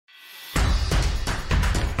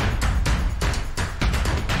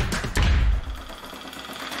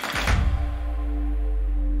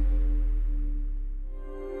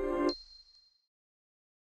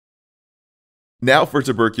Now for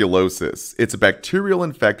tuberculosis. It's a bacterial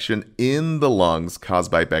infection in the lungs caused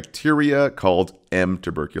by bacteria called M.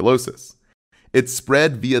 tuberculosis. It's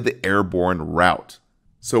spread via the airborne route.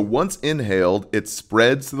 So once inhaled, it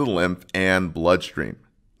spreads to the lymph and bloodstream.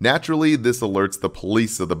 Naturally, this alerts the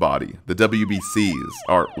police of the body, the WBCs,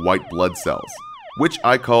 our white blood cells, which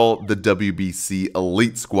I call the WBC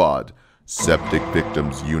Elite Squad, Septic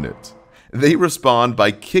Victims Unit. They respond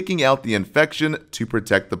by kicking out the infection to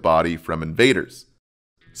protect the body from invaders.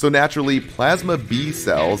 So naturally, plasma B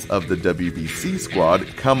cells of the WBC squad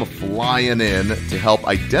come flying in to help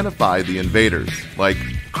identify the invaders. Like,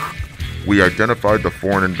 we identified the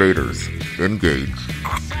foreign invaders. Engage.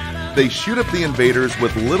 They shoot up the invaders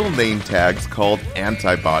with little name tags called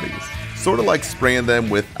antibodies, sort of like spraying them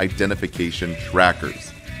with identification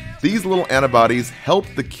trackers. These little antibodies help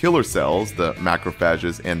the killer cells, the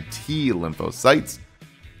macrophages and T lymphocytes,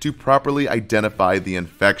 to properly identify the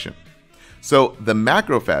infection. So the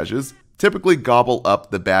macrophages typically gobble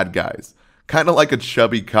up the bad guys, kind of like a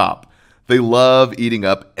chubby cop. They love eating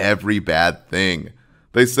up every bad thing.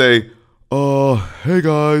 They say, hey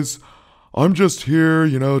guys, I'm just here,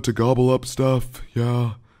 to gobble up stuff.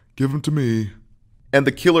 Yeah, give them to me. And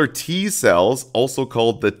the killer T cells, also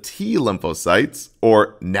called the T lymphocytes,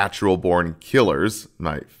 or natural-born killers,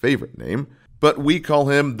 my favorite name, but we call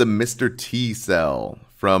him the Mr. T cell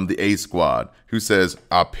from the A squad, who says,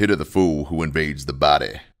 I pity the fool who invades the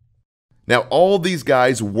body. Now, all these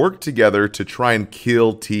guys work together to try and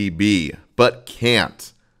kill TB, but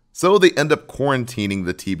can't. So they end up quarantining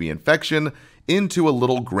the TB infection into a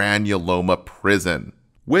little granuloma prison,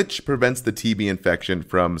 which prevents the TB infection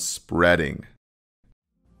from spreading.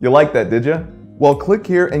 You like that, did you? Well, click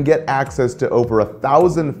here and get access to over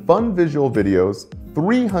 1,000 fun visual videos,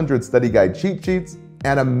 300 study guide cheat sheets,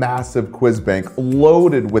 and a massive quiz bank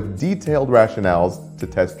loaded with detailed rationales to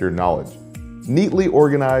test your knowledge, neatly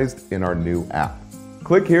organized in our new app.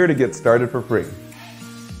 Click here to get started for free.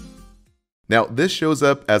 Now, this shows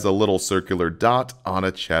up as a little circular dot on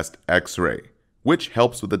a chest x-ray, which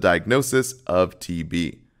helps with the diagnosis of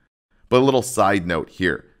TB. But a little side note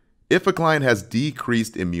here. If a client has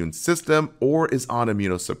decreased immune system or is on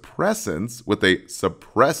immunosuppressants with a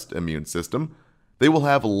suppressed immune system, they will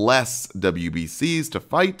have less WBCs to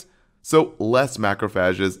fight, so less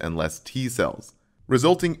macrophages and less T cells,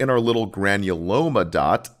 resulting in our little granuloma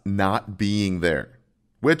dot not being there,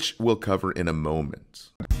 which we'll cover in a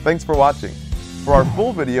moment. Thanks for watching. For our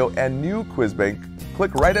full video and new quiz bank,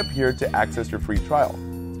 click right up here to access your free trial.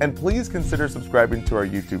 And please consider subscribing to our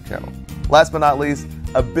YouTube channel. Last but not least,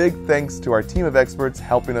 a big thanks to our team of experts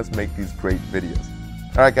helping us make these great videos.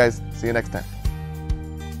 All right, guys, see you next time.